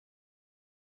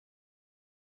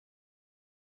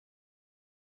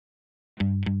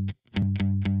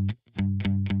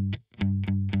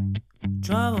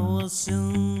Trouble will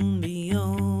soon be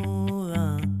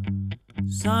over.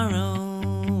 Sorrow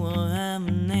will have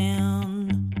an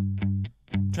end.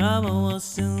 Trouble will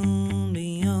soon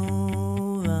be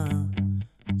over.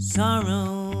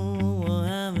 Sorrow will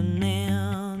have an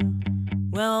end.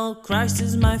 Well, Christ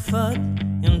is my foot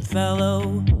and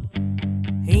fellow.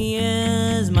 He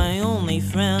is my only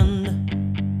friend.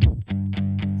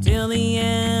 Till the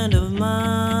end of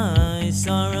my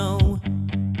sorrow,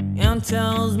 and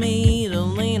tells me to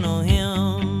lean on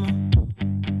him.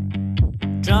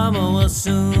 Trouble will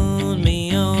soon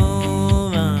be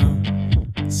over.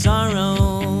 Sorrow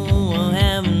will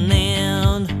have an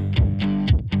end.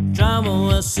 Trouble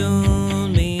will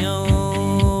soon be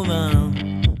over.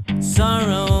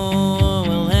 Sorrow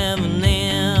will have an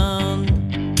end.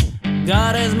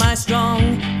 God is my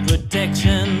strong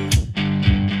protection.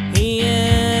 He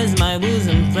is my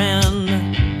bosom friend.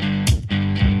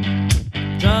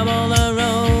 Trouble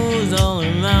arose all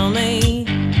around me.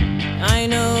 I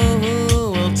know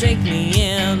who will take me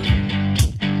in.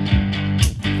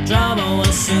 Trouble will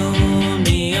soon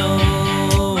be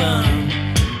over.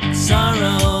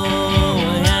 Sorrow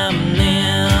will have an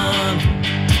end.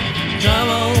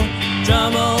 Trouble,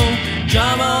 trouble,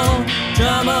 trouble,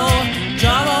 trouble,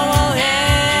 trouble will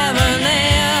have an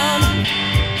end.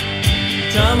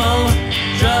 Trouble,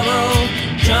 trouble,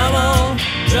 trouble,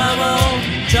 trouble,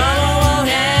 trouble will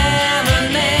have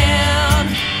an end.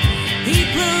 He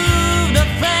proved a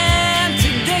friend to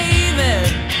David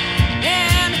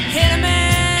and hid him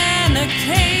in a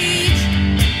cage.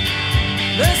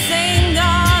 The same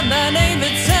God that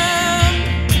David served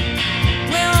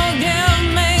will give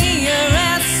me a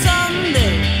rest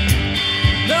someday.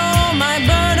 Though my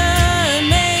burden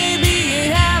may be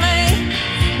heavy,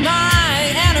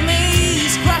 my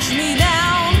enemies crush me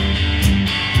down.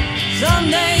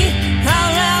 Someday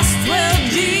I'll rest with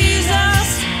Jesus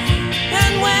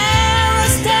and wear a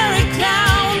starry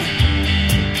crown.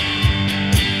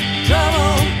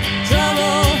 Trouble,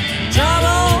 trouble,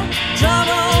 trouble,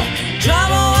 trouble,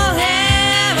 trouble will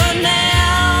have an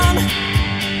end.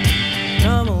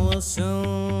 Trouble will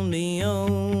soon be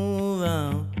over.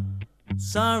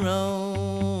 Sorrow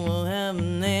will have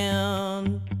an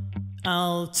end.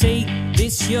 I'll take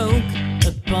this yoke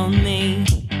upon me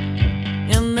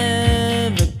and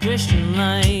live a Christian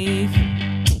life.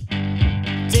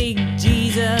 Take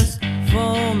Jesus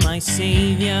for my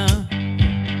Savior.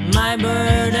 My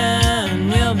burden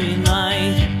will be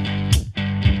light.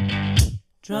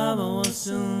 Trouble will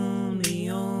soon be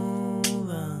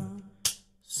over.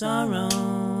 Sorrow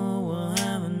will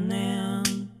have an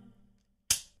end.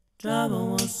 Trouble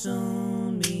will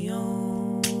soon be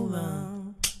over.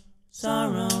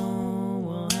 Sorrow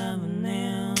will have an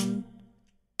end.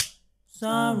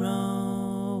 Sorrow